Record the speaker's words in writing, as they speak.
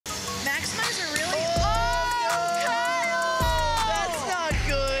Maximizer, really? That's not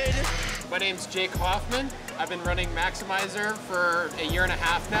good. My name's Jake Hoffmann. I've been running Maximizer for a year and a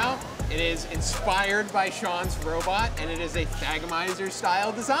half now. It is inspired by Sean's robot, and it is a Thagomizer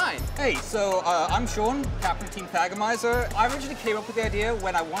style design. Hey, so I'm Sean, captain of Team Thagomizer. I originally came up with the idea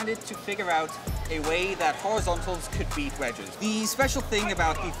when I wanted to figure out a way that horizontals could beat wedges. The special thing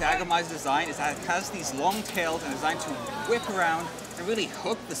about the Thagomizer design is that it has these long tails and is designed to whip around and really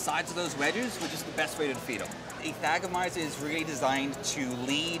hook the sides of those wedges, which is the best way to defeat them. A Thagomizer is really designed to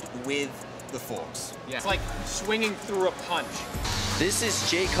lead with the forks. Yeah. It's like swinging through a punch. This is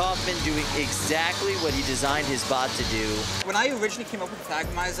Jake Hoffmann doing exactly what he designed his bot to do. When I originally came up with the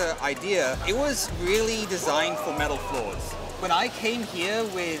Thagomizer idea, it was really designed for metal floors. When I came here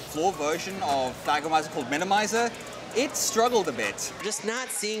with a floor version of Thagomizer called Minimizer, it struggled a bit. Just not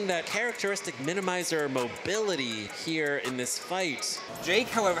seeing that characteristic Minimizer mobility here in this fight. Jake,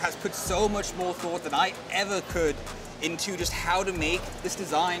 however, has put so much more thought than I ever could into just how to make this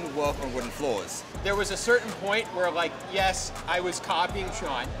design work on wooden floors. There was a certain point where, like, yes, I was copying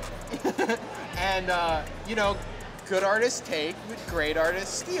Sean. And, you know, good artists take, great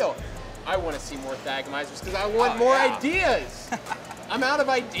artists steal. I want to see more Thagomizers because I want more ideas. I'm out of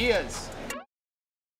ideas.